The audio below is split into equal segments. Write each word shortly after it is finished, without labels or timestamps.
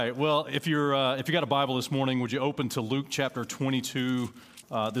All right, well, if you got a Bible this morning, would you open to Luke chapter 22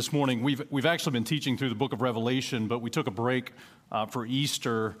 this morning? We've actually been teaching through the book of Revelation, but we took a break for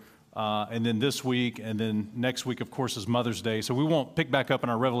Easter, and then this week, and then next week, of course, is Mother's Day. So we won't pick back up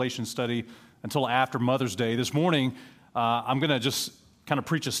in our Revelation study until after Mother's Day. This morning, I'm going to just kind of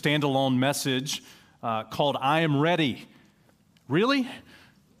preach a standalone message called "I Am Ready." Really?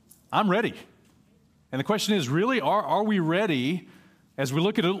 I'm ready. And the question is, really, are we ready? As we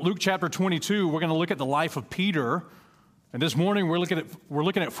look at Luke chapter 22, we're going to look at the life of Peter. And this morning, we're looking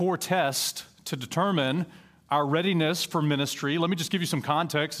at 4 tests to determine our readiness for ministry. Let me just give you some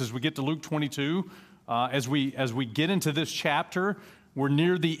context as we get to Luke 22. As we get into this chapter, we're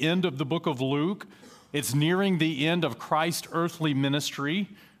near the end of the book of Luke. It's nearing the end of Christ's earthly ministry,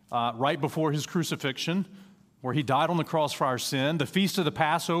 right before his crucifixion, where he died on the cross for our sin. The feast of the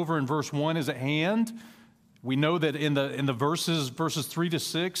Passover in verse 1 is at hand. We know that in the verses 3 to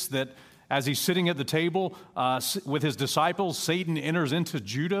 6, that as he's sitting at the table with his disciples, Satan enters into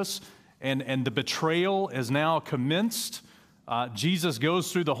Judas, and the betrayal is now commenced. Jesus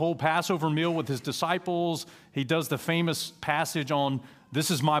goes through the whole Passover meal with his disciples. He does the famous passage on,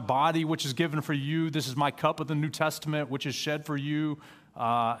 "This is my body, which is given for you. This is my cup of the New Testament, which is shed for you."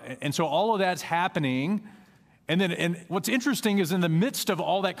 And so all of that's happening. And what's interesting is in the midst of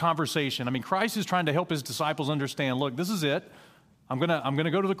all that conversation, I mean, Christ is trying to help his disciples understand, look, this is it. I'm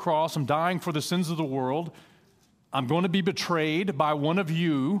gonna go to the cross. I'm dying for the sins of the world. I'm going to be betrayed by one of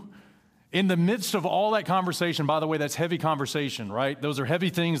you. In the midst of all that conversation, by the way, that's heavy conversation, right? Those are heavy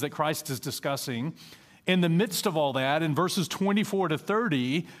things that Christ is discussing. In the midst of all that, in verses 24 to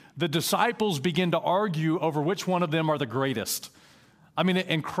 30, the disciples begin to argue over which one of them are the greatest. I mean,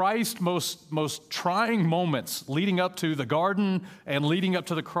 in Christ's most trying moments leading up to the garden and leading up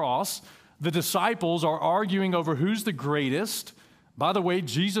to the cross, the disciples are arguing over who's the greatest. By the way,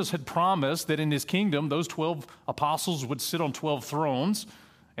 Jesus had promised that in his kingdom, those 12 apostles would sit on 12 thrones.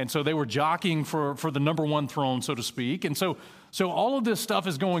 And so they were jockeying for the number one throne, so to speak. And so all of this stuff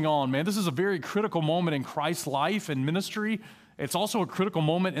is going on, man. This is a very critical moment in Christ's life and ministry. It's also a critical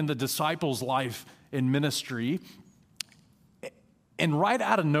moment in the disciples' life and ministry. And right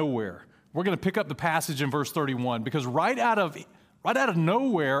out of nowhere, we're going to pick up the passage in verse 31, because right out of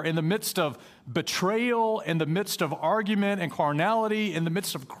nowhere, in the midst of betrayal, in the midst of argument and carnality, in the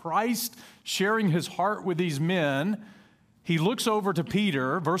midst of Christ sharing his heart with these men, he looks over to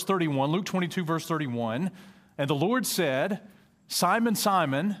Peter, verse 31, Luke 22, verse 31, and the Lord said, "Simon,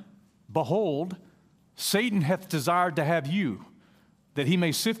 Simon, behold, Satan hath desired to have you, that he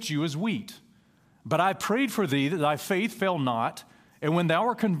may sift you as wheat. But I prayed for thee that thy faith fail not, and when thou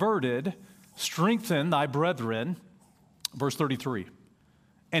art converted, strengthen thy brethren." Verse 33.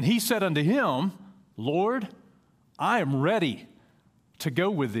 And he said unto him, "Lord, I am ready to go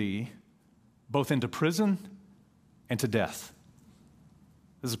with thee both into prison and to death."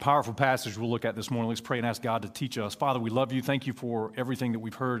 This is a powerful passage we'll look at this morning. Let's pray and ask God to teach us. Father, we love you. Thank you for everything that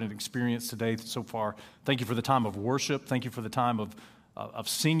we've heard and experienced today so far. Thank you for the time of worship. Thank you for the time of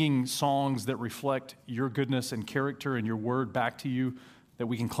singing songs that reflect your goodness and character and your word back to you, that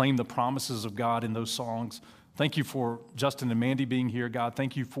we can claim the promises of God in those songs. Thank you for Justin and Mandy being here, God.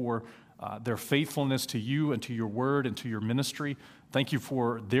 Thank you for their faithfulness to you and to your word and to your ministry. Thank you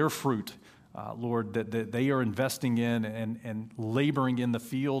for their fruit, Lord, that they are investing in and laboring in the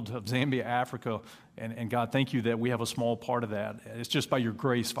field of Zambia, Africa. And God, thank you that we have a small part of that. It's just by your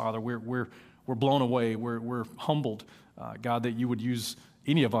grace, Father. We're blown away. We're humbled, God, that you would use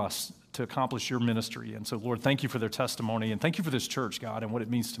any of us to accomplish your ministry. And so, Lord, thank you for their testimony, and thank you for this church, God, and what it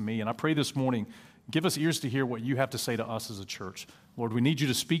means to me. And I pray this morning, give us ears to hear what you have to say to us as a church. Lord, we need you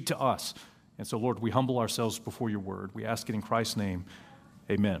to speak to us. And so, Lord, we humble ourselves before your word. We ask it in Christ's name.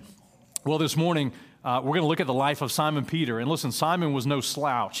 Amen. Well, this morning, we're going to look at the life of Simon Peter. And listen, Simon was no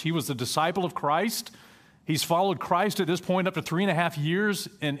slouch. He was the disciple of Christ. He's followed Christ at this point up to 3.5 years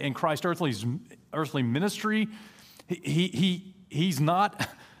in Christ's earthly ministry. He's not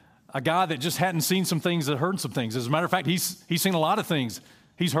a guy that just hadn't seen some things, that heard some things. As a matter of fact, he's seen a lot of things.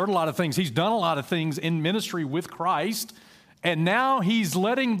 He's heard a lot of things. He's done a lot of things in ministry with Christ. And now he's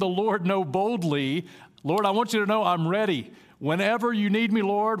letting the Lord know boldly, "Lord, I want you to know I'm ready. Whenever you need me,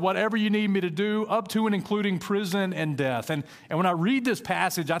 Lord, whatever you need me to do, up to and including prison and death." And when I read this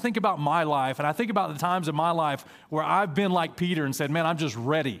passage, I think about my life, and I think about the times in my life where I've been like Peter and said, "Man, I'm just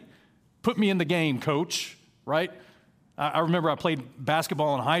ready. Put me in the game, coach," right? I remember I played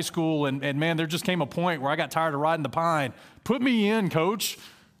basketball in high school, and man, there just came a point where I got tired of riding the pine. "Put me in, coach.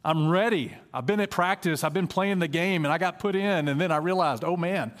 I'm ready. I've been at practice. I've been playing the game, and I got put in." And then I realized, oh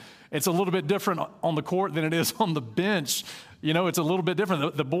man, it's a little bit different on the court than it is on the bench. You know, it's a little bit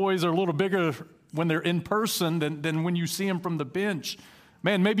different. The boys are a little bigger when they're in person than when you see them from the bench.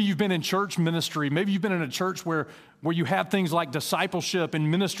 Man, maybe you've been in church ministry. Maybe you've been in a church where you have things like discipleship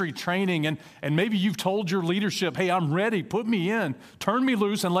and ministry training, and maybe you've told your leadership, hey, I'm ready, put me in, turn me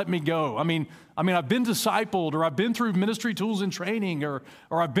loose and let me go. I mean, I've been discipled, or I've been through ministry tools and training, or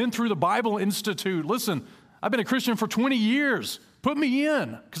I've been through the Bible Institute. Listen, I've been a Christian for 20 years. Put me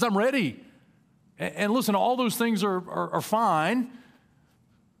in, because I'm ready. And listen, all those things are fine.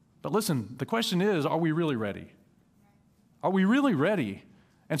 But listen, the question is, are we really ready? Are we really ready?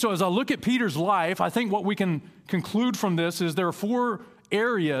 And so as I look at Peter's life, I think what we can conclude from this is there are 4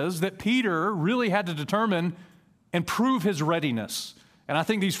 areas that Peter really had to determine and prove his readiness. And I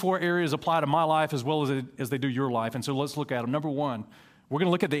think these 4 areas apply to my life as well as they do your life. And so let's look at them. Number 1, we're going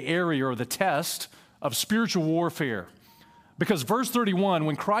to look at the area or the test of spiritual warfare. Because verse 31,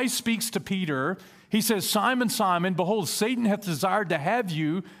 when Christ speaks to Peter, he says, Simon, Simon, behold, Satan hath desired to have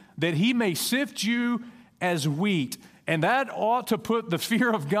you, that he may sift you as wheat. And that ought to put the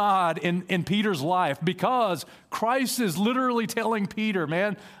fear of God in Peter's life, because Christ is literally telling Peter,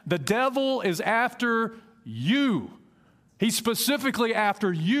 man, the devil is after you. He's specifically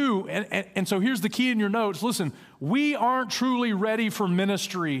after you. And so here's the key in your notes. Listen, we aren't truly ready for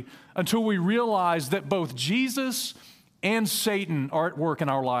ministry until we realize that both Jesus and Satan are at work in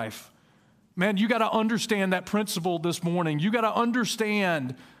our life. Man, you got to understand that principle this morning. You got to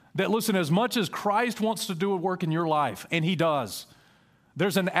understand that, listen, as much as Christ wants to do a work in your life, and he does,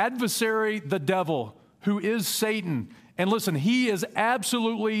 there's an adversary, the devil, who is Satan. And listen, he is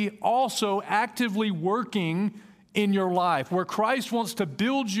absolutely also actively working in your life. Where Christ wants to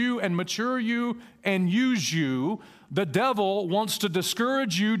build you and mature you and use you, the devil wants to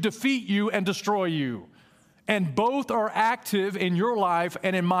discourage you, defeat you, and destroy you. And both are active in your life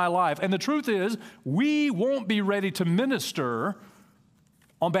and in my life. And the truth is, we won't be ready to minister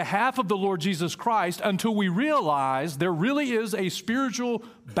on behalf of the Lord Jesus Christ until we realize there really is a spiritual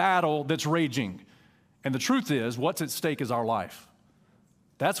battle that's raging. And the truth is, what's at stake is our life.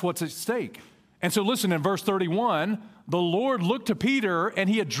 That's what's at stake. And so listen, in verse 31, the Lord looked to Peter and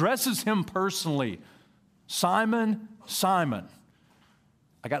he addresses him personally. Simon, Simon,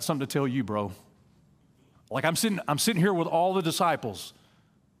 I got something to tell you, bro. Like I'm sitting here with all the disciples,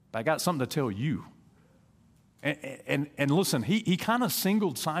 but I got something to tell you. And listen, he kind of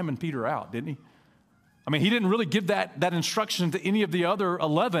singled Simon Peter out, didn't he? I mean, he didn't really give that instruction to any of the other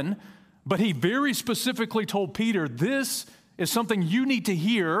 11, but he very specifically told Peter, this is something you need to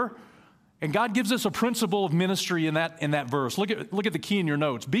hear. And God gives us a principle of ministry in that verse. Look at the key in your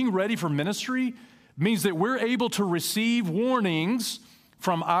notes. Being ready for ministry means that we're able to receive warnings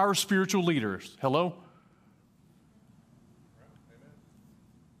from our spiritual leaders. Hello?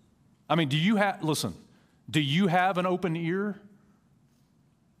 I mean, do you have an open ear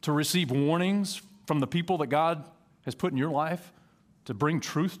to receive warnings from the people that God has put in your life to bring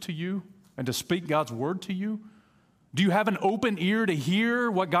truth to you and to speak God's word to you? Do you have an open ear to hear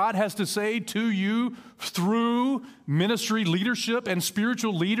what God has to say to you through ministry leadership and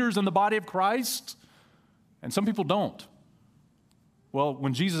spiritual leaders in the body of Christ? And some people don't. Well,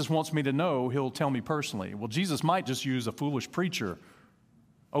 when Jesus wants me to know, he'll tell me personally. Well, Jesus might just use a foolish preacher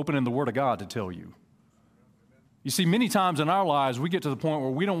opening the Word of God to tell you. You see, many times in our lives, we get to the point where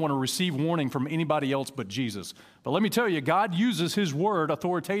we don't want to receive warning from anybody else but Jesus. But let me tell you, God uses His Word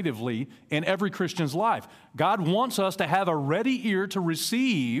authoritatively in every Christian's life. God wants us to have a ready ear to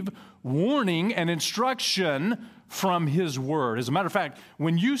receive warning and instruction from His Word. As a matter of fact,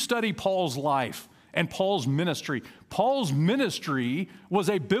 when you study Paul's life and Paul's ministry was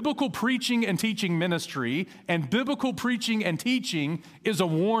a biblical preaching and teaching ministry, and biblical preaching and teaching is a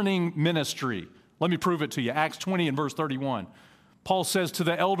warning ministry. Let me prove it to you. Acts 20 and verse 31. Paul says to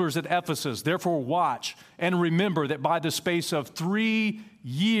the elders at Ephesus, therefore watch and remember that by the space of 3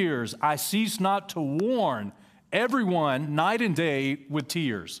 years I cease not to warn everyone night and day with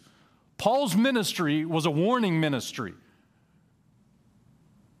tears. Paul's ministry was a warning ministry.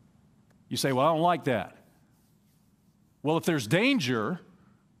 You say, well, I don't like that. Well, if there's danger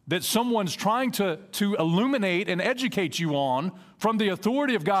that someone's trying to illuminate and educate you on from the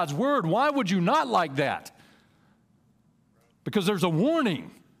authority of God's Word, why would you not like that? Because there's a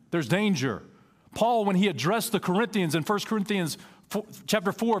warning. There's danger. Paul, when he addressed the Corinthians in 1 Corinthians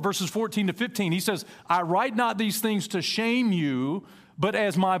chapter 4, verses 14 to 15, he says, I write not these things to shame you, but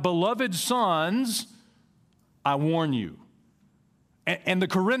as my beloved sons, I warn you. And the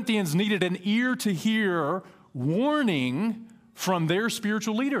Corinthians needed an ear to hear warning from their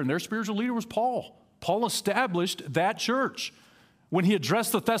spiritual leader, and their spiritual leader was Paul. Paul established that church. When he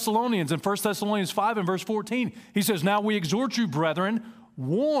addressed the Thessalonians in 1 Thessalonians 5 and verse 14, he says, "Now we exhort you, brethren,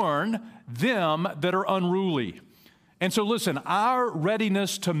 warn them that are unruly." And so listen, our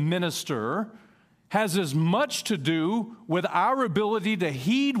readiness to minister has as much to do with our ability to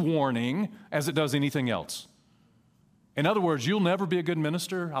heed warning as it does anything else. In other words, you'll never be a good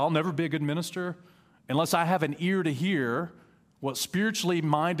minister. I'll never be a good minister unless I have an ear to hear what spiritually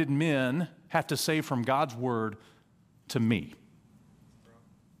minded men have to say from God's word to me.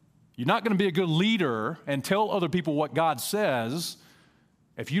 You're not going to be a good leader and tell other people what God says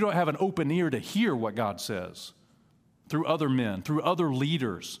if you don't have an open ear to hear what God says through other men, through other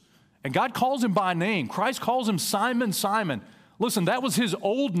leaders. And God calls him by name. Christ calls him Simon, Simon. Listen, that was his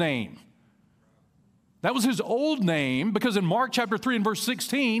old name. That was his old name because in Mark chapter 3 and verse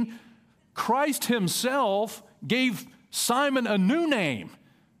 16, Christ himself gave Simon a new name.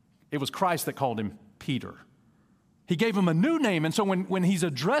 It was Christ that called him Peter. He gave him a new name. And so when he's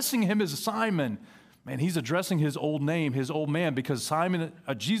addressing him as Simon, man, he's addressing his old name, his old man, because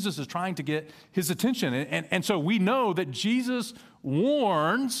Jesus is trying to get his attention. And so we know that Jesus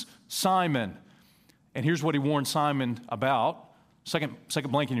warns Simon. And here's what he warned Simon about. Second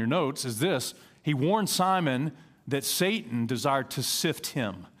blank in your notes is this. He warned Simon that Satan desired to sift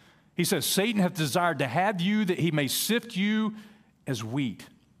him. He says, Satan hath desired to have you that he may sift you as wheat.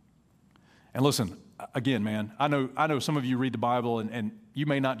 And listen, again, man, I know some of you read the Bible and you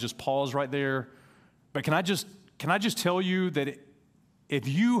may not just pause right there, but can I just tell you that if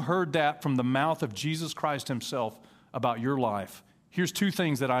you heard that from the mouth of Jesus Christ himself about your life, here's two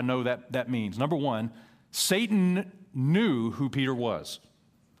things that I know that means. Number one, Satan knew who Peter was.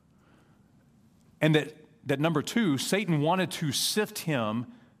 And that number two, Satan wanted to sift him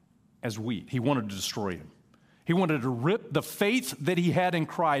as wheat. He wanted to destroy him. He wanted to rip the faith that he had in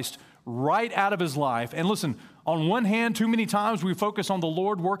Christ right out of his life. And listen, on one hand, too many times we focus on the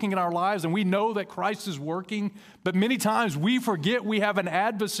Lord working in our lives and we know that Christ is working, but many times we forget we have an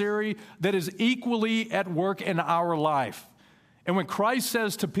adversary that is equally at work in our life. And when Christ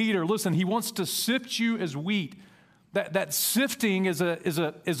says to Peter, listen, he wants to sift you as wheat, that sifting is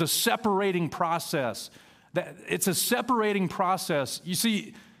a separating process. It's a separating process. You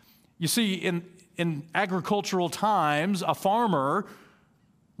see in agricultural times, a farmer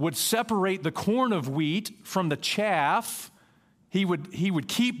would separate the corn of wheat from the chaff. He would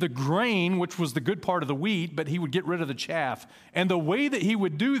keep the grain, which was the good part of the wheat, but he would get rid of the chaff. And the way that he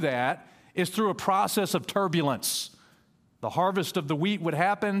would do that is through a process of turbulence. The harvest of the wheat would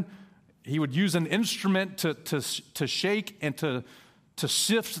happen. He would use an instrument to shake and to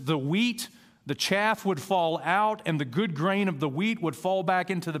sift the wheat. The chaff would fall out, and the good grain of the wheat would fall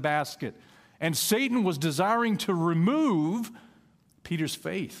back into the basket. And Satan was desiring to remove Peter's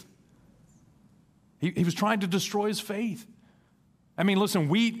faith. He was trying to destroy his faith. I mean, listen,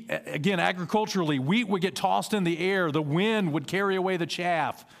 wheat, again, agriculturally, wheat would get tossed in the air. The wind would carry away the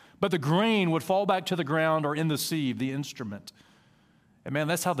chaff, but the grain would fall back to the ground or in the sieve, the instrument. And man,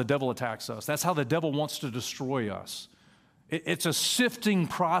 that's how the devil attacks us. That's how the devil wants to destroy us. It's a sifting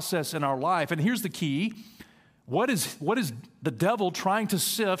process in our life. And here's the key. What is the devil trying to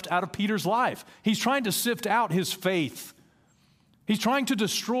sift out of Peter's life? He's trying to sift out his faith. He's trying to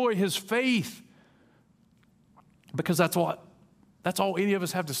destroy his faith because that's all any of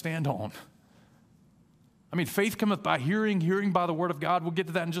us have to stand on. I mean, faith cometh by hearing, hearing by the word of God. We'll get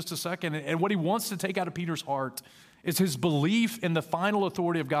to that in just a second. And what he wants to take out of Peter's heart is his belief in the final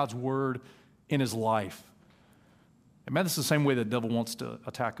authority of God's word in his life. And man, that's the same way the devil wants to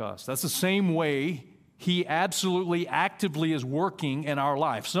attack us. That's the same way he absolutely actively is working in our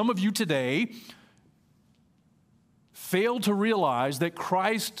life. Some of you today fail to realize that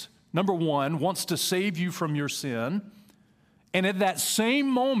Christ, number one, wants to save you from your sin. And at that same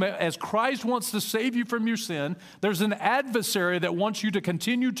moment, as Christ wants to save you from your sin, there's an adversary that wants you to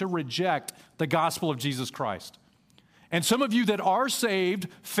continue to reject the gospel of Jesus Christ. And some of you that are saved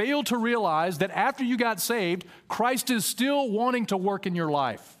fail to realize that after you got saved, Christ is still wanting to work in your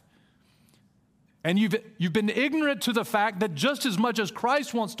life. And you've been ignorant to the fact that just as much as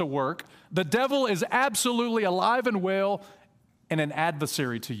Christ wants to work, the devil is absolutely alive and well and an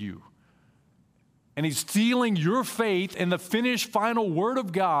adversary to you. And he's stealing your faith in the finished final word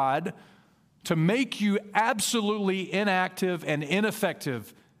of God to make you absolutely inactive and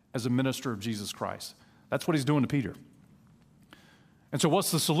ineffective as a minister of Jesus Christ. That's what he's doing to Peter. And so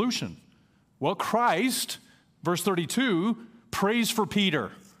what's the solution? Well, Christ, verse 32, prays for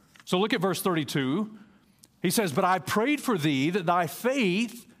Peter. So look at verse 32. He says, "But I prayed for thee that thy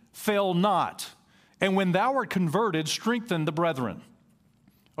faith fail not. And when thou art converted, strengthen the brethren."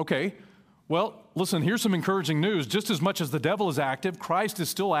 Okay, Well, listen, here's some encouraging news. Just as much as the devil is active, Christ is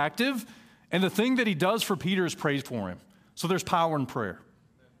still active, and the thing that he does for Peter is praise for him. So there's power in prayer.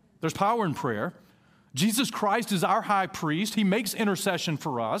 There's power in prayer. Jesus Christ is our high priest. He makes intercession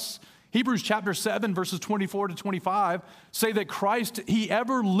for us. Hebrews chapter 7, verses 24 to 25 say that Christ, he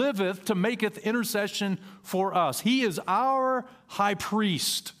ever liveth to maketh intercession for us. He is our high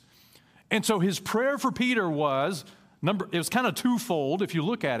priest. And so his prayer for Peter was, it was kind of twofold if you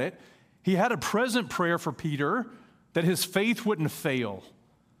look at it. He had a present prayer for Peter that his faith wouldn't fail.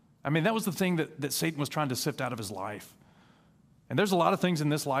 I mean, that was the thing that Satan was trying to sift out of his life. And there's a lot of things in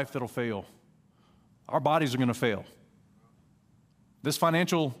this life that'll fail. Our bodies are going to fail. This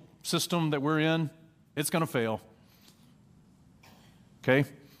financial system that we're in, it's going to fail. Okay?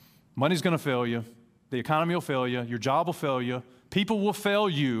 Money's going to fail you. The economy will fail you. Your job will fail you. People will fail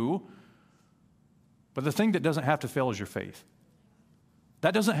you. But the thing that doesn't have to fail is your faith.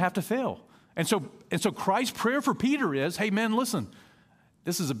 That doesn't have to fail. And so Christ's prayer for Peter is, hey, man, listen,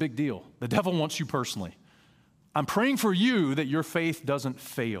 this is a big deal. The devil wants you personally. I'm praying for you that your faith doesn't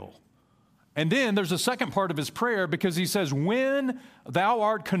fail. And then there's a second part of his prayer because he says, when thou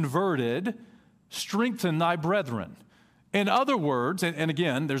art converted, strengthen thy brethren. In other words, and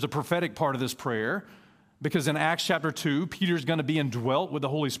again, there's a prophetic part of this prayer because in Acts chapter 2, Peter's going to be indwelt with the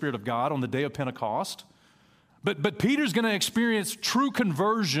Holy Spirit of God on the day of Pentecost. But Peter's going to experience true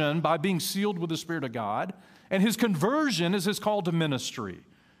conversion by being sealed with the Spirit of God. And his conversion is his call to ministry.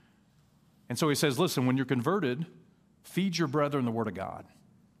 And so he says, listen, when you're converted, feed your brethren the Word of God.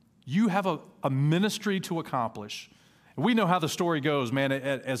 You have a ministry to accomplish. And we know how the story goes, man,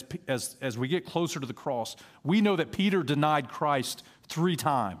 as we get closer to the cross. We know that Peter denied Christ 3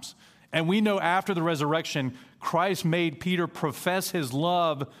 times. And we know after the resurrection, Christ made Peter profess his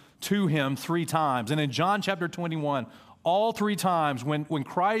love to him 3 times. And in John chapter 21, all 3 times when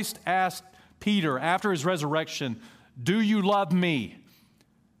Christ asked Peter after his resurrection, do you love me?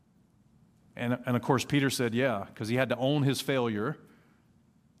 And of course, Peter said, yeah, because he had to own his failure.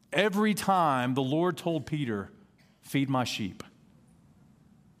 Every time the Lord told Peter, feed my sheep,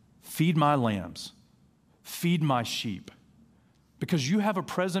 feed my lambs, feed my sheep, because you have a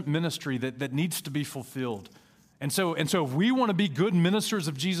present ministry that needs to be fulfilled. And so if we want to be good ministers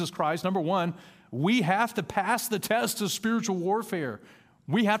of Jesus Christ, number one, we have to pass the test of spiritual warfare.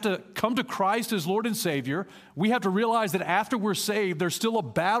 We have to come to Christ as Lord and Savior. We have to realize that after we're saved, there's still a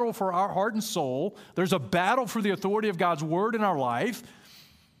battle for our heart and soul. There's a battle for the authority of God's Word in our life.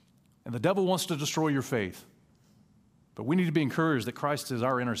 And the devil wants to destroy your faith. But we need to be encouraged that Christ is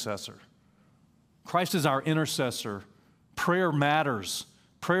our intercessor. Christ is our intercessor. Prayer matters.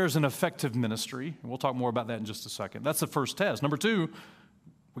 Prayer is an effective ministry. And we'll talk more about that in just a second. That's the first test. Number 2,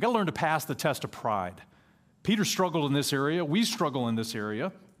 we got to learn to pass the test of pride. Peter struggled in this area. We struggle in this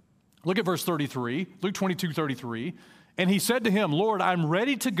area. Look at verse 33, Luke 22:33. And he said to him, Lord, I'm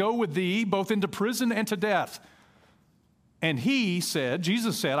ready to go with thee both into prison and to death. And he said,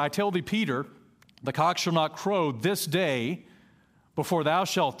 Jesus said, I tell thee, Peter, the cock shall not crow this day before thou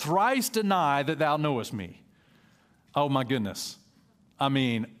shalt thrice deny that thou knowest me. Oh my goodness. I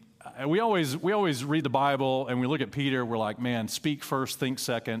mean, we always read the Bible and we look at Peter, we're like, man, speak first, think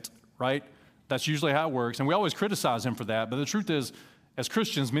second, right? That's usually how it works. And we always criticize him for that. But the truth is, as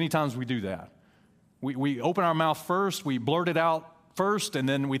Christians, many times we do that. We open our mouth first, we blurt it out first, and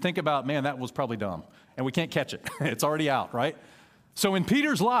then we think about, man, that was probably dumb. And we can't catch it. It's already out, right? So in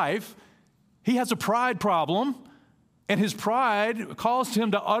Peter's life, he has a pride problem, and his pride caused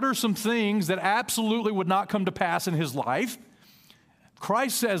him to utter some things that absolutely would not come to pass in his life.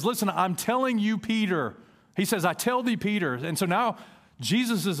 Christ says, listen, I'm telling you, Peter. He says, I tell thee, Peter. And so now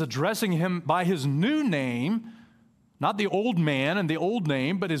Jesus is addressing him by his new name, not the old man and the old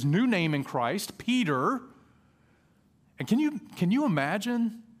name, but his new name in Christ, Peter. And can you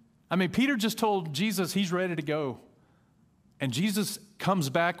imagine? I mean, Peter just told Jesus he's ready to go. And Jesus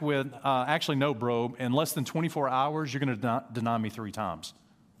comes back with, actually, no, bro, in less than 24 hours, you're going to deny me 3 times.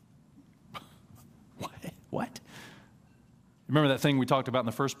 What? Remember that thing we talked about in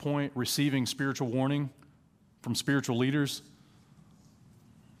the first point, receiving spiritual warning from spiritual leaders?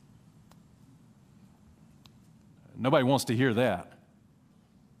 Nobody wants to hear that.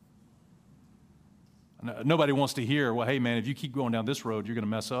 Nobody wants to hear, well, hey, man, if you keep going down this road, you're going to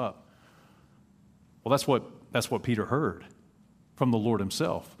mess up. Well, that's what Peter heard from the Lord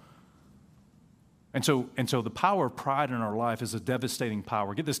himself. And so the power of pride in our life is a devastating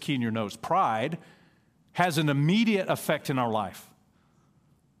power. Get this key in your notes. Pride has an immediate effect in our life.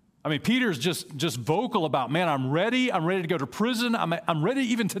 I mean, Peter's just vocal about, man, I'm ready to go to prison. I'm ready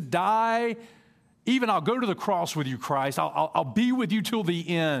even to die. Even I'll go to the cross with you, Christ. I'll be with you till the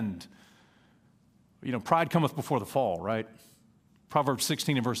end. Pride cometh before the fall, right? Proverbs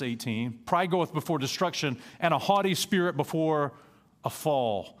 16 and verse 18. Pride goeth before destruction, and a haughty spirit before a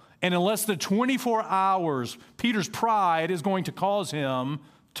fall. And in less than 24 hours, Peter's pride is going to cause him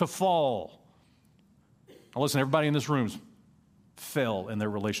to fall. Now listen, everybody in this room fell in their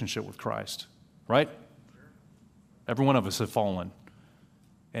relationship with Christ, right? Every one of us have fallen.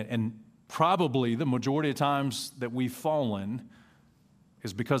 And probably the majority of times that we've fallen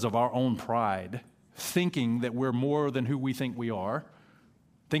is because of our own pride, thinking that we're more than who we think we are,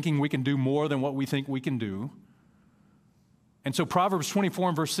 thinking we can do more than what we think we can do. And so Proverbs 24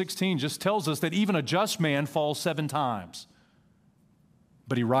 and verse 16 just tells us that even a just man falls 7 times,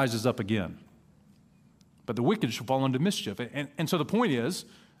 but he rises up again. But the wicked shall fall into mischief. And so the point is,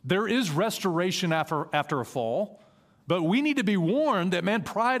 there is restoration after a fall, but we need to be warned that, man,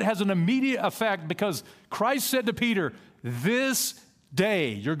 pride has an immediate effect, because Christ said to Peter, this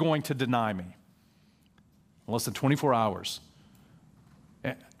day you're going to deny me. In less than 24 hours.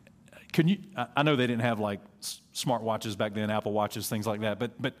 I know they didn't have like smart watches back then, Apple Watches, things like that,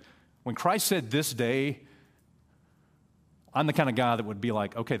 but when Christ said this day, I'm the kind of guy that would be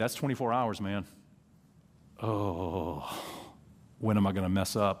like, okay, that's 24 hours, man. Oh, when am I going to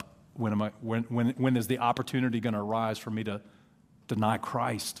mess up? When is the opportunity going to arise for me to deny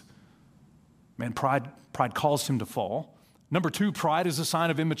Christ? Man, pride caused him to fall. Number 2, pride is a sign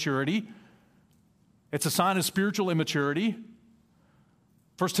of immaturity. It's a sign of spiritual immaturity.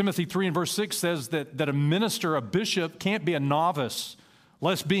 1 Timothy 3 and verse 6 says that a minister, a bishop, can't be a novice,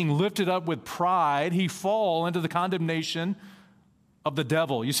 lest being lifted up with pride, he fall into the condemnation of the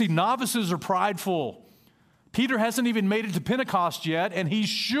devil. You see, novices are prideful. Peter hasn't even made it to Pentecost yet, and he's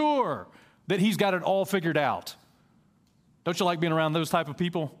sure that he's got it all figured out. Don't you like being around those type of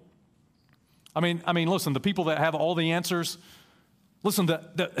people? I mean, listen, the people that have all the answers. Listen,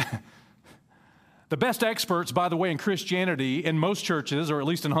 the best experts, by the way, in Christianity, in most churches, or at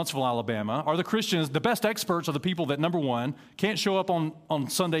least in Huntsville, Alabama, are the Christians. The best experts are the people that, number 1, can't show up on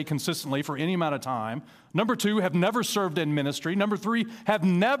Sunday consistently for any amount of time. Number 2, have never served in ministry. Number 3, have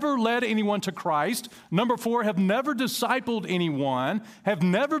never led anyone to Christ. Number 4, have never discipled anyone, have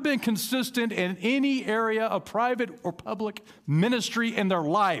never been consistent in any area of private or public ministry in their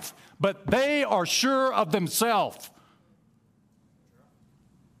life, but they are sure of themselves.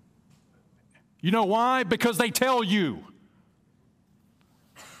 You know why? Because they tell you.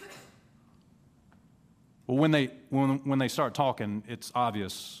 Well, when they start talking, it's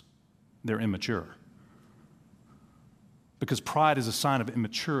obvious they're immature. Because pride is a sign of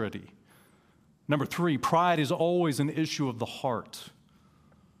immaturity. Number 3, pride is always an issue of the heart.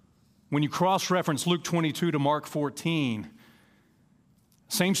 When you cross-reference Luke 22 to Mark 14,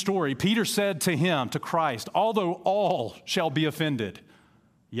 same story. Peter said to him, to Christ, although all shall be offended,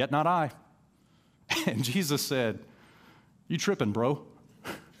 yet not I. And Jesus said, you tripping, bro.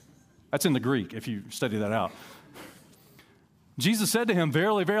 That's in the Greek, if you study that out. Jesus said to him,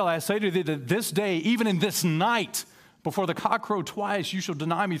 verily, verily, I say to thee that this day, even in this night, before the cock crow twice, you shall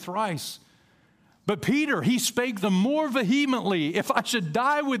deny me thrice. But Peter, he spake the more vehemently, if I should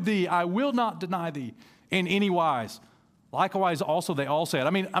die with thee, I will not deny thee in any wise. Likewise, also they all said. I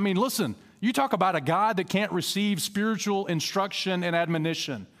mean, listen, you talk about a guy that can't receive spiritual instruction and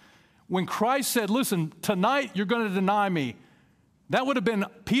admonition. When Christ said, listen, tonight you're going to deny me, that would have been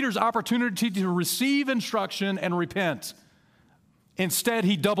Peter's opportunity to receive instruction and repent. Instead,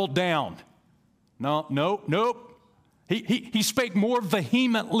 he doubled down. Nope. He spake more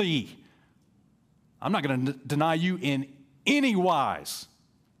vehemently. I'm not going to deny you in any wise.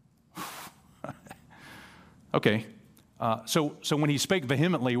 Okay. So when he spake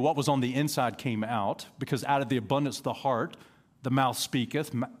vehemently, what was on the inside came out, because out of the abundance of the heart, the mouth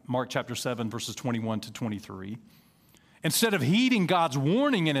speaketh, Mark chapter 7, verses 21 to 23. Instead of heeding God's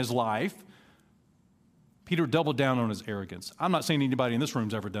warning in his life, Peter doubled down on his arrogance. I'm not saying anybody in this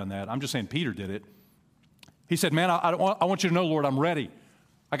room's ever done that. I'm just saying Peter did it. He said, man, I want you to know, Lord, I'm ready.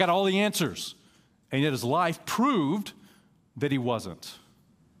 I got all the answers. And yet his life proved that he wasn't.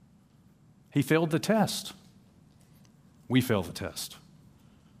 He failed the test. We failed the test.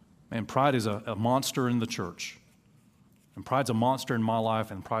 Man, pride is a monster in the church. And pride's a monster in my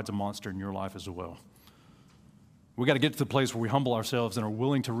life, and pride's a monster in your life as well. We got to get to the place where we humble ourselves and are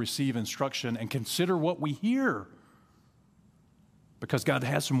willing to receive instruction and consider what we hear. Because God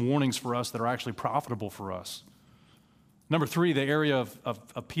has some warnings for us that are actually profitable for us. Number 3, the area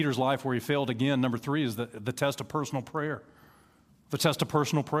of Peter's life where he failed again, number 3 is the test of personal prayer. The test of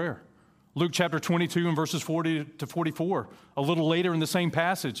personal prayer. Luke chapter 22 and verses 40 to 44. A little later in the same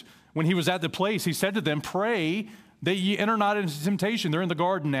passage, when he was at the place, he said to them, pray that ye enter not into temptation. They're in the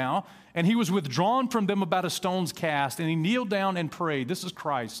garden now. And he was withdrawn from them about a stone's cast, and he kneeled down and prayed. This is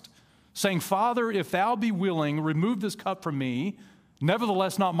Christ, saying, Father, if thou be willing, remove this cup from me.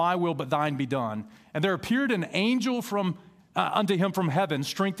 Nevertheless, not my will, but thine be done. And there appeared an angel unto him from heaven,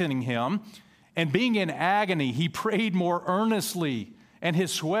 strengthening him. And being in agony, he prayed more earnestly. And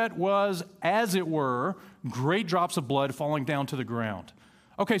his sweat was, as it were, great drops of blood falling down to the ground.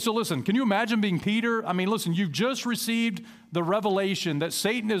 Okay, so listen, can you imagine being Peter? I mean, listen, you've just received the revelation that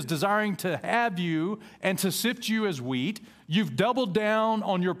Satan is desiring to have you and to sift you as wheat. You've doubled down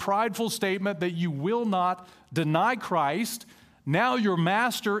on your prideful statement that you will not deny Christ. Now your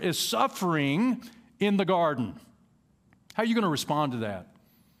master is suffering in the garden. How are you going to respond to that?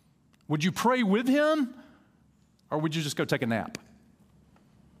 Would you pray with him, or would you just go take a nap?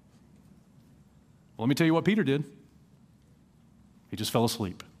 Well, let me tell you what Peter did. He just fell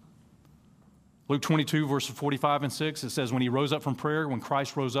asleep. Luke 22, verses 45 and 6, it says, when he rose up from prayer, when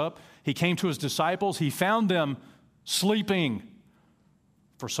Christ rose up, he came to his disciples. He found them sleeping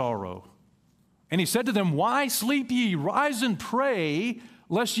for sorrow. And he said to them, why sleep ye? Rise and pray,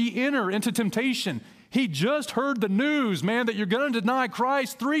 lest ye enter into temptation. He just heard the news, man, that you're going to deny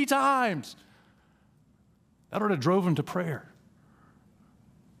Christ 3 times. That ought to drove him to prayer.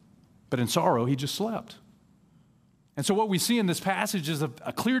 But in sorrow, he just slept. And so what we see in this passage is a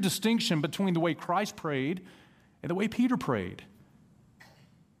clear distinction between the way Christ prayed and the way Peter prayed.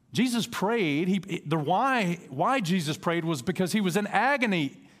 Jesus prayed, why Jesus prayed was because he was in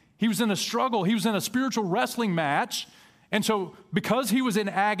agony. He was in a struggle. He was in a spiritual wrestling match. And so because he was in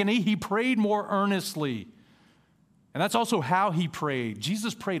agony, he prayed more earnestly. And that's also how he prayed.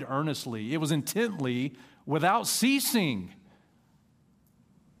 Jesus prayed earnestly. It was intently, without ceasing.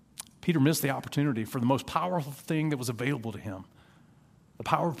 Peter missed the opportunity for the most powerful thing that was available to him, the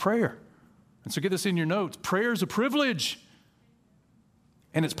power of prayer. And so get this in your notes. Prayer is a privilege,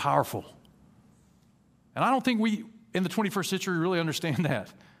 and it's powerful. And I don't think we, in the 21st century, really understand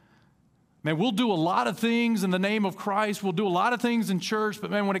that. Man, we'll do a lot of things in the name of Christ. We'll do a lot of things in church, but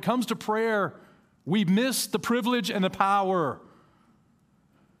man, when it comes to prayer, we miss the privilege and the power.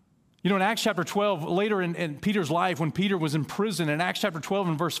 You know, in Acts chapter 12, later in Peter's life, when Peter was in prison, in Acts chapter 12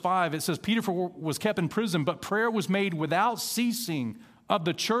 and verse 5, it says, Peter was kept in prison, but prayer was made without ceasing of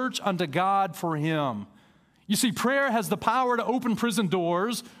the church unto God for him. You see, prayer has the power to open prison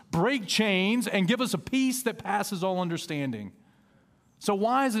doors, break chains, and give us a peace that passes all understanding. So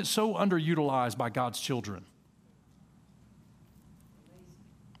why is it so underutilized by God's children?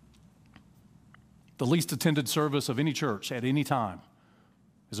 The least attended service of any church at any time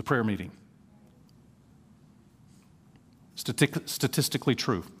is a prayer meeting. Statistically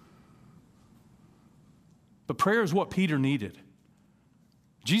true. But prayer is what Peter needed.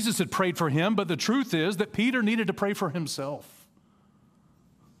 Jesus had prayed for him, but the truth is that Peter needed to pray for himself.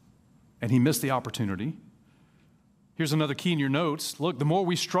 And he missed the opportunity. Here's another key in your notes. Look, the more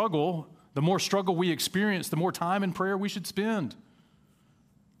we struggle, the more struggle we experience, the more time in prayer we should spend.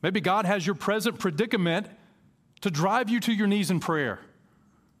 Maybe God has your present predicament to drive you to your knees in prayer.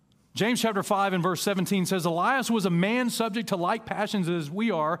 James chapter 5 and verse 17 says, Elias was a man subject to like passions as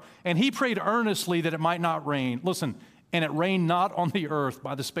we are, and he prayed earnestly that it might not rain. Listen, and it rained not on the earth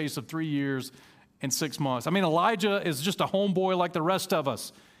by the space of 3 years and 6 months. I mean, Elijah is just a homeboy like the rest of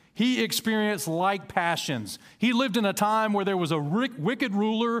us. He experienced like passions. He lived in a time where there was a wicked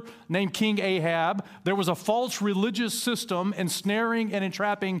ruler named King Ahab. There was a false religious system ensnaring and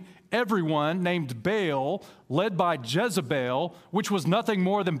entrapping everyone named Baal, led by Jezebel, which was nothing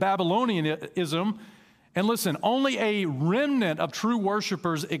more than Babylonianism. And listen, only a remnant of true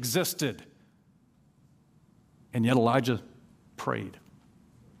worshipers existed. And yet Elijah prayed.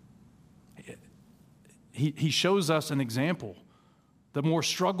 He shows us an example. The more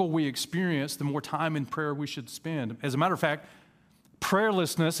struggle we experience, the more time in prayer we should spend. As a matter of fact,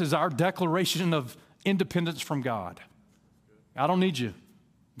 prayerlessness is our declaration of independence from God. I don't need you,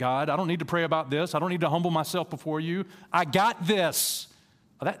 God. I don't need to pray about this. I don't need to humble myself before you. I got this.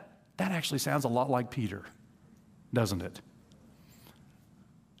 Well, that actually sounds a lot like Peter, doesn't it?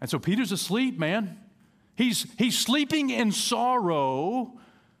 And so Peter's asleep, man. He's sleeping in sorrow,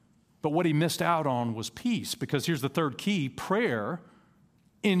 but what he missed out on was peace, because here's the third key: prayer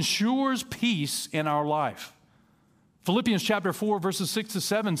ensures peace in our life. Philippians chapter 4, verses 6 to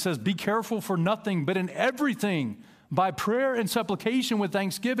 7 says, Be careful for nothing, but in everything, by prayer and supplication with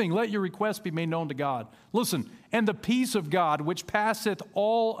thanksgiving, let your requests be made known to God. Listen, and the peace of God, which passeth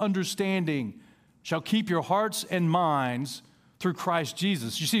all understanding, shall keep your hearts and minds through Christ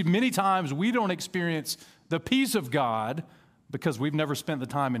Jesus. You see, many times we don't experience the peace of God because we've never spent the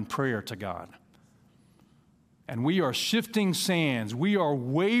time in prayer to God. and we are shifting sands. We are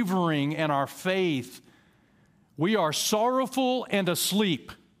wavering in our faith. We are sorrowful and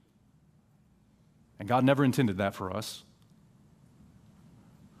asleep. And God never intended that for us.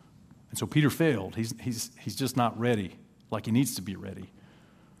 And so Peter failed. He's just not ready like he needs to be ready.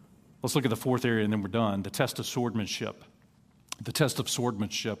 Let's look at the fourth area and then we're done. The test of swordmanship. The test of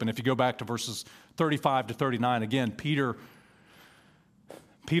swordmanship. And if you go back to verses 35 to 39, again, Peter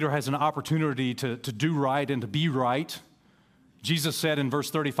has an opportunity to do right and to be right. Jesus said in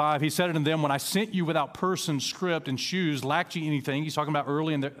verse 35, he said unto them, when I sent you without person, script, and shoes, lacked ye anything? He's talking about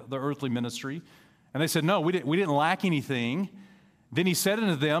early in the earthly ministry. And they said, no, we didn't lack anything. Then he said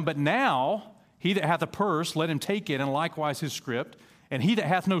unto them, but now he that hath a purse, let him take it, and likewise his script. And he that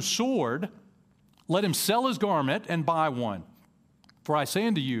hath no sword, let him sell his garment and buy one. For I say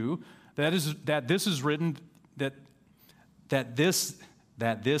unto you, that this is written, that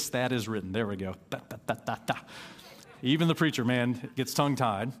is written. There we go. Even the preacher, man, gets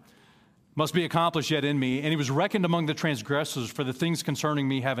tongue-tied. Must be accomplished yet in me. And he was reckoned among the transgressors, for the things concerning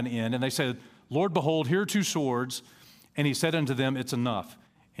me have an end. And they said, Lord, behold, here are 2 swords. And he said unto them, it's enough.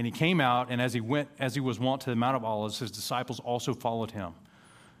 And he came out, and as he was wont to the Mount of Olives, his disciples also followed him.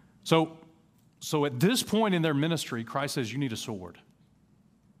 So at this point in their ministry, Christ says, you need a sword.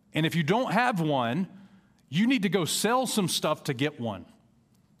 And if you don't have one, you need to go sell some stuff to get one.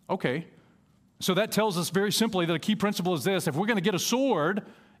 Okay. So that tells us very simply that a key principle is this. If we're going to get a sword,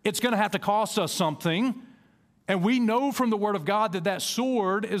 it's going to have to cost us something. And we know from the Word of God that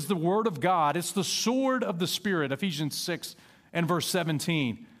sword is the Word of God. It's the sword of the Spirit, Ephesians 6 and verse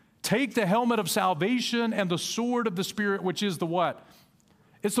 17. Take the helmet of salvation and the sword of the Spirit, which is the what?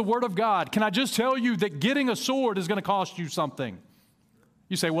 It's the Word of God. Can I just tell you that getting a sword is going to cost you something?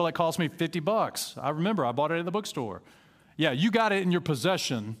 You say, well, it cost me $50. I remember, I bought it at the bookstore. Yeah, you got it in your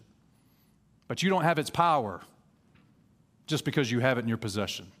possession, but you don't have its power just because you have it in your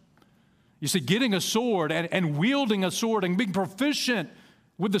possession. You see, getting a sword and wielding a sword and being proficient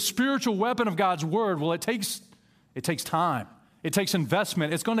with the spiritual weapon of God's Word, well, it takes time. It takes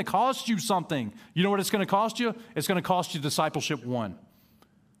investment. It's going to cost you something. You know what it's going to cost you? It's going to cost you discipleship 1.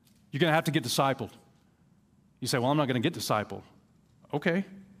 You're going to have to get discipled. You say, well, I'm not going to get discipled. Okay.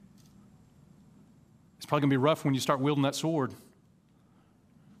 It's probably going to be rough when you start wielding that sword.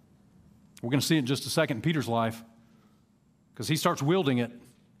 We're going to see it in just a second in Peter's life because he starts wielding it.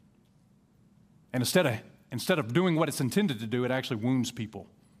 And instead of doing what it's intended to do, it actually wounds people.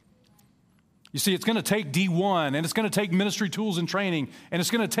 You see, it's going to take D1, and it's going to take ministry tools and training, and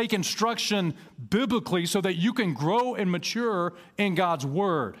it's going to take instruction biblically so that you can grow and mature in God's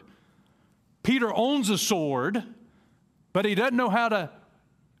Word. Peter owns a sword, but he doesn't know how to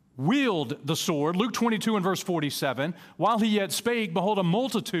wield the sword. Luke 22 and verse 47, while he yet spake, behold, a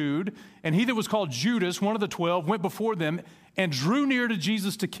multitude, and he that was called Judas, one of the 12, went before them and drew near to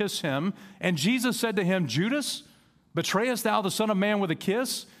Jesus to kiss him. And Jesus said to him, Judas, betrayest thou the Son of Man with a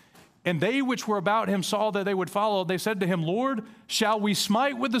kiss? And they which were about him saw that they would follow. They said to him, Lord, shall we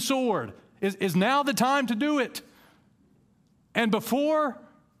smite with the sword? Is now the time to do it? And before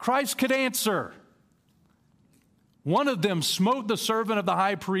Christ could answer, one of them smote the servant of the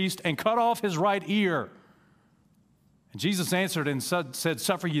high priest and cut off his right ear. And Jesus answered and said,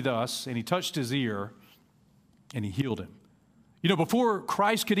 suffer ye thus. And he touched his ear and he healed him. You know, before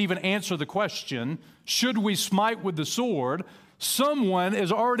Christ could even answer the question, should we smite with the sword, someone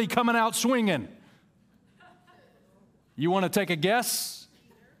is already coming out swinging. You want to take a guess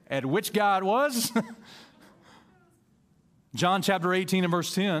at which guy it was? John chapter 18 and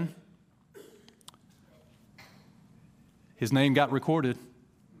verse 10. His name got recorded.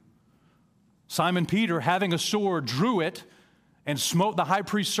 Simon Peter, having a sword, drew it and smote the high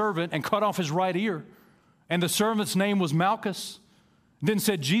priest's servant and cut off his right ear. And the servant's name was Malchus. Then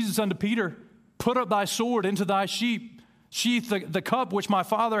said Jesus unto Peter, put up thy sword into thy sheath, the cup which my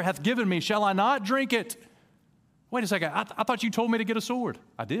Father hath given me. Shall I not drink it? Wait a second. I thought you told me to get a sword.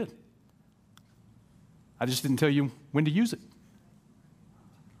 I did. I just didn't tell you when to use it.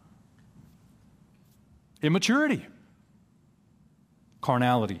 Immaturity.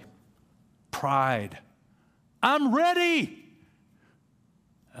 Carnality. Pride. I'm ready.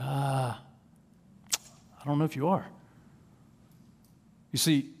 I don't know if you are. You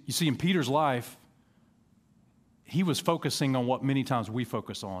see, in Peter's life, he was focusing on what many times we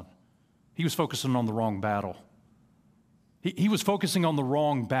focus on. He was focusing on the wrong battle. He was focusing on the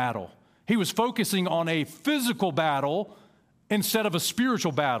wrong battle. He was focusing on a physical battle instead of a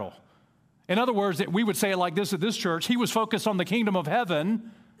spiritual battle. In other words, we would say it like this at this church: he was focused on the kingdom of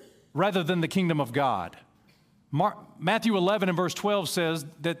heaven rather than the kingdom of God. Matthew 11 and verse 12 says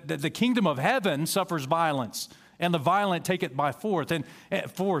that the kingdom of heaven suffers violence, and the violent take it by force. And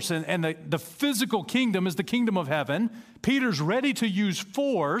the physical kingdom is the kingdom of heaven. Peter's ready to use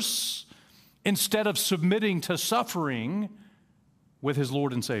force instead of submitting to suffering with his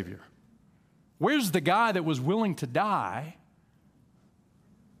Lord and Savior. Where's the guy that was willing to die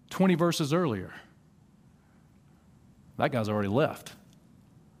 20 verses earlier? That guy's already left.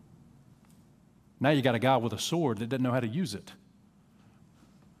 Now you got a guy with a sword that doesn't know how to use it.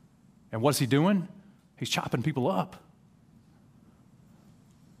 And what's he doing? He's chopping people up.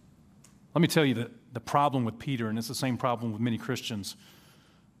 Let me tell you the problem with Peter, and it's the same problem with many Christians.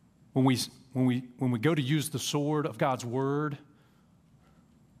 When we go to use the sword of God's word,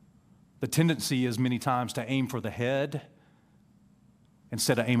 the tendency is many times to aim for the head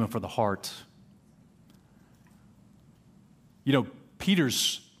instead of aiming for the heart. You know,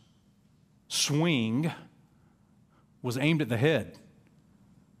 Peter's swing was aimed at the head.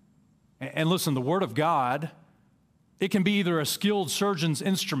 And listen, the Word of God, it can be either a skilled surgeon's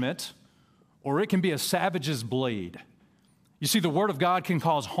instrument or it can be a savage's blade. You see, the Word of God can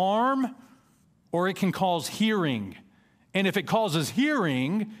cause harm or it can cause hearing. And if it causes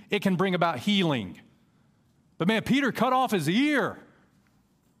hearing, it can bring about healing. But man, Peter cut off his ear.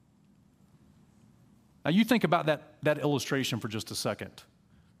 Now you think about that illustration for just a second.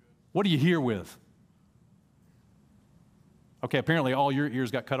 What do you hear with? Okay, apparently all your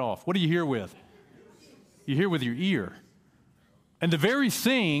ears got cut off. What do you hear with? You hear with your ear. And the very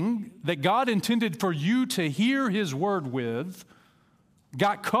thing that God intended for you to hear His word with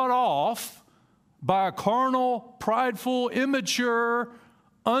got cut off by a carnal, prideful, immature,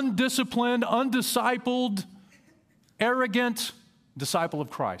 undisciplined, undiscipled, arrogant disciple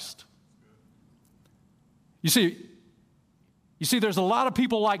of Christ. You see, there's a lot of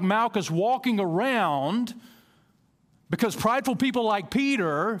people like Malchus walking around because prideful people like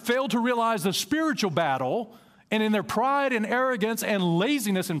Peter failed to realize the spiritual battle, and in their pride and arrogance and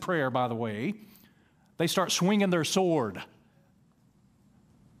laziness in prayer, by the way, they start swinging their sword.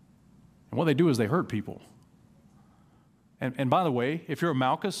 And what they do is they hurt people. And by the way, if you're a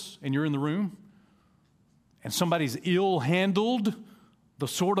Malchus and you're in the room and somebody's ill-handled the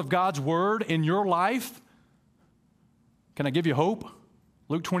sword of God's word in your life, can I give you hope?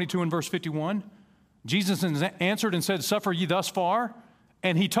 Luke 22 and verse 51. Jesus answered and said, "Suffer ye thus far?"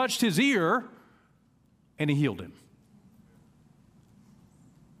 And he touched his ear and he healed him.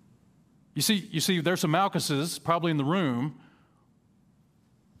 You see, there's some Malchuses probably in the room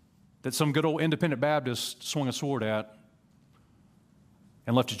that some good old independent Baptist swung a sword at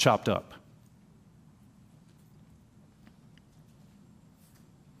and left you chopped up.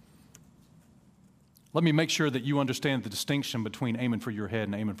 Let me make sure that you understand the distinction between aiming for your head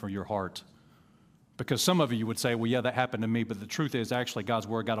and aiming for your heart. Because some of you would say, well, yeah, that happened to me, but the truth is actually God's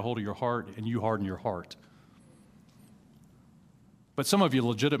word got a hold of your heart and you hardened your heart. But some of you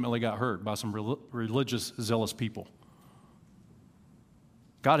legitimately got hurt by some religious, zealous people.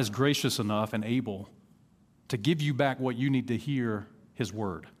 God is gracious enough and able to give you back what you need to hear His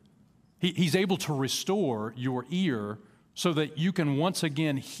word. He's able to restore your ear so that you can once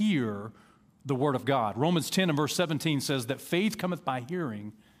again hear the word of God. Romans 10 and verse 17 says that faith cometh by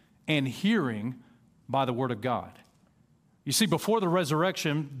hearing, and hearing by the word of God. You see, before the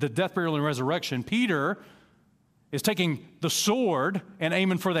resurrection, the death, burial, and resurrection, Peter is taking the sword and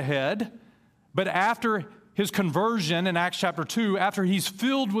aiming for the head. But after his conversion in Acts chapter 2, after he's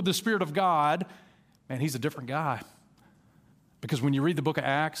filled with the Spirit of God, man, he's a different guy. Because when you read the book of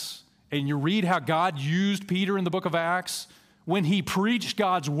Acts and you read how God used Peter in the book of Acts, when he preached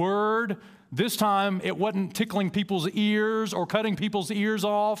God's word, this time it wasn't tickling people's ears or cutting people's ears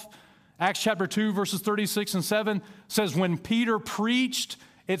off. Acts chapter 2, verses 36 and 7 says when Peter preached,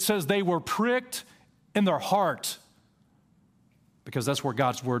 it says they were pricked in their heart, because that's where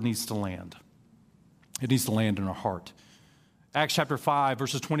God's word needs to land. It needs to land in our heart. Acts chapter 5,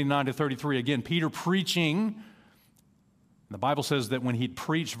 verses 29 to 33, again, Peter preaching. The Bible says that when he'd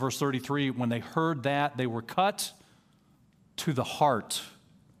preached, verse 33, when they heard that, they were cut to the heart.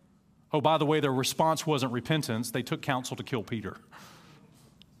 Oh, by the way, their response wasn't repentance. They took counsel to kill Peter.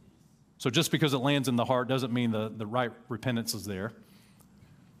 So just because it lands in the heart doesn't mean the right repentance is there.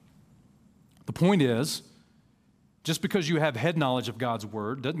 The point is, just because you have head knowledge of God's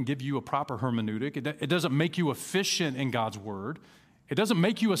word doesn't give you a proper hermeneutic. It doesn't make you efficient in God's word. It doesn't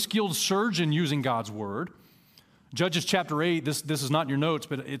make you a skilled surgeon using God's word. Judges chapter 8, this is not in your notes,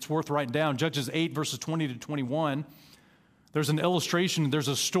 but it's worth writing down. Judges 8, verses 20 to 21. There's an illustration, there's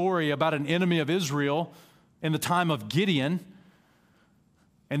a story about an enemy of Israel in the time of Gideon.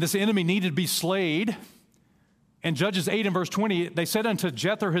 And this enemy needed to be slayed. In Judges 8 and verse 20, they said unto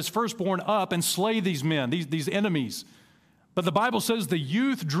Jether his firstborn, up and slay these men, these enemies. But the Bible says the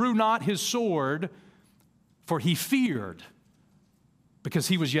youth drew not his sword, for he feared, because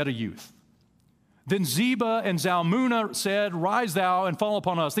he was yet a youth. Then Zebah and Zalmunna said, rise thou and fall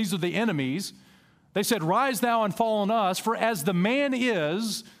upon us. These are the enemies. They said, rise thou and fall on us, for as the man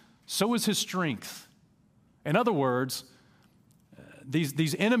is, so is his strength. In other words,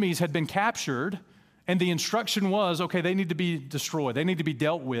 these enemies had been captured, and the instruction was, okay, they need to be destroyed. They need to be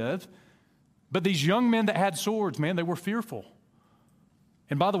dealt with. But these young men that had swords, man, they were fearful.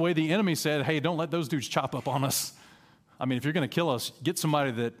 And by the way, the enemy said, hey, don't let those dudes chop up on us. I mean, if you're going to kill us, get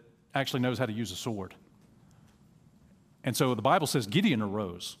somebody that actually knows how to use a sword. And so the Bible says Gideon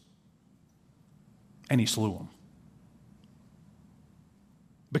arose, and he slew them.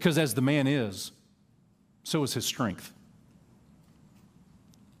 Because as the man is, so is his strength.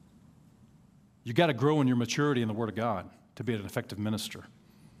 You've got to grow in your maturity in the Word of God to be an effective minister.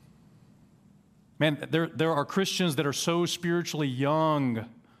 Man, there are Christians that are so spiritually young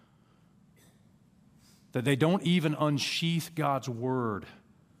that they don't even unsheath God's Word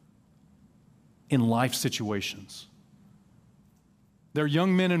in life situations. There are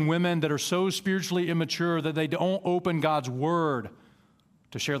young men and women that are so spiritually immature that they don't open God's Word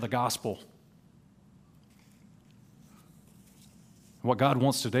to share the gospel. What God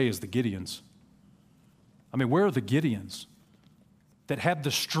wants today is the Gideons. I mean, where are the Gideons that have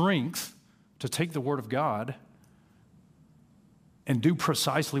the strength to take the Word of God and do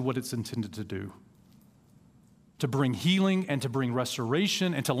precisely what it's intended to do? To bring healing and to bring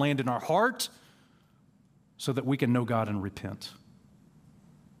restoration and to land in our heart so that we can know God and repent.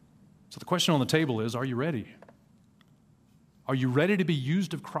 So the question on the table is, are you ready? Are you ready to be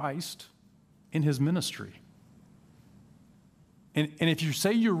used of Christ in His ministry? And if you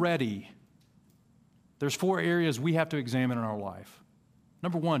say you're ready, there's 4 areas we have to examine in our life.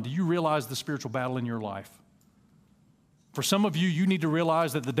 Number 1, do you realize the spiritual battle in your life? For some of you, you need to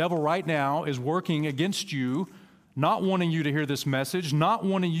realize that the devil right now is working against you, not wanting you to hear this message, not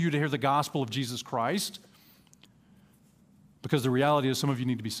wanting you to hear the gospel of Jesus Christ, because the reality is some of you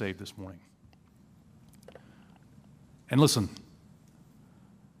need to be saved this morning. And listen,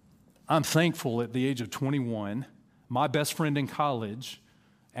 I'm thankful at the age of 21, my best friend in college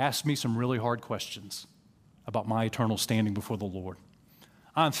asked me some really hard questions about my eternal standing before the Lord.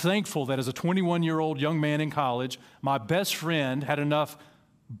 I'm thankful that as a 21-year-old young man in college, my best friend had enough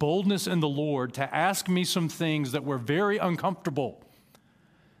boldness in the Lord to ask me some things that were very uncomfortable.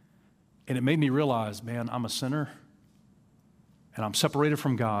 And it made me realize, man, I'm a sinner, and I'm separated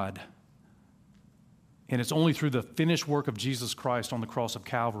from God. And it's only through the finished work of Jesus Christ on the cross of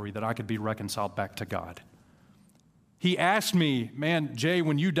Calvary that I could be reconciled back to God. He asked me, man, Jay,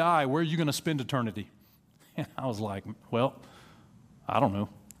 when you die, where are you going to spend eternity? And I was like, well, I don't know.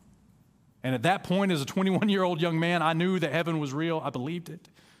 And at that point, as a 21-year-old young man, I knew that heaven was real. I believed it.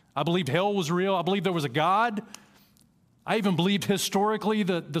 I believed hell was real. I believed there was a God. I even believed historically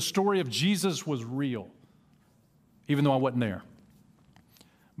that the story of Jesus was real, even though I wasn't there.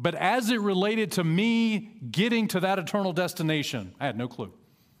 But as it related to me getting to that eternal destination, I had no clue.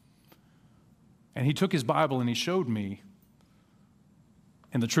 And he took his Bible and he showed me.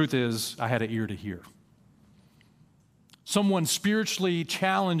 And the truth is, I had an ear to hear. Someone spiritually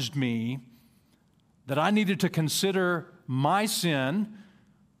challenged me that I needed to consider my sin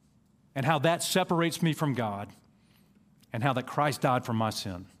and how that separates me from God and how that Christ died for my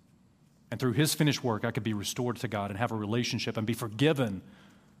sin. And through His finished work, I could be restored to God and have a relationship and be forgiven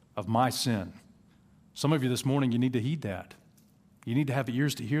of my sin. Some of you this morning, you need to heed that. You need to have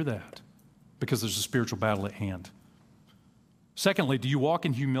ears to hear that because there's a spiritual battle at hand. Secondly, do you walk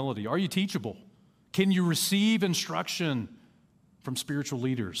in humility? Are you teachable? Can you receive instruction from spiritual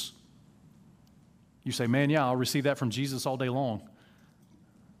leaders? You say, man, yeah, I'll receive that from Jesus all day long.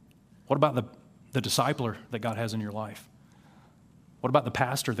 What about the discipler that God has in your life? What about the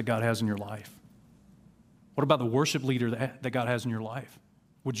pastor that God has in your life? What about the worship leader that God has in your life?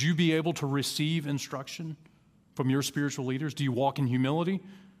 Would you be able to receive instruction from your spiritual leaders? Do you walk in humility?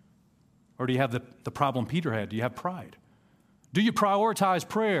 Or do you have the problem Peter had? Do you have pride? Do you prioritize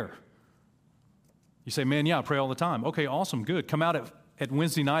prayer? You say, man, yeah, I pray all the time. Okay, awesome, good. Come out at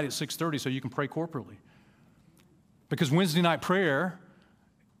Wednesday night at 6:30 so you can pray corporately. Because Wednesday night prayer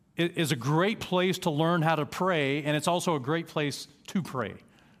is a great place to learn how to pray, and it's also a great place to pray.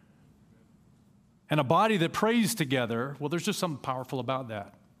 And a body that prays together, well, there's just something powerful about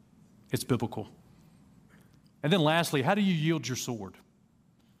that. It's biblical. And then lastly, how do you yield your sword?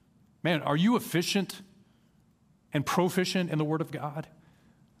 Man, are you efficient and proficient in the Word of God?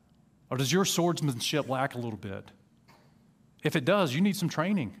 Or does your swordsmanship lack a little bit? If it does, you need some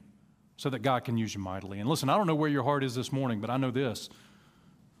training so that God can use you mightily. And listen, I don't know where your heart is this morning, but I know this.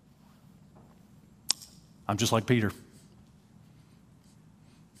 I'm just like Peter.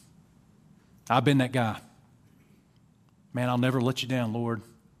 I've been that guy. Man, I'll never let you down, Lord.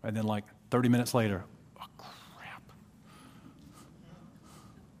 And then like 30 minutes later, oh, crap.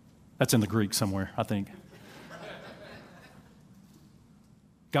 That's in the Greek somewhere, I think.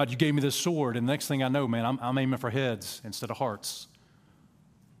 God, you gave me this sword, and the next thing I know, man, I'm aiming for heads instead of hearts.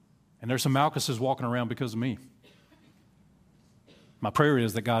 And there's some Malchuses walking around because of me. My prayer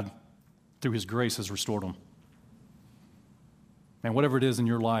is that God, through his grace, has restored them. And whatever it is in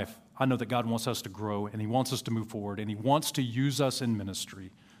your life, I know that God wants us to grow, and he wants us to move forward, and he wants to use us in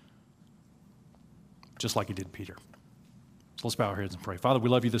ministry, just like he did Peter. So let's bow our heads and pray. Father, we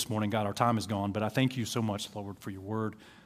love you this morning. God, our time is gone, but I thank you so much, Lord, for your word.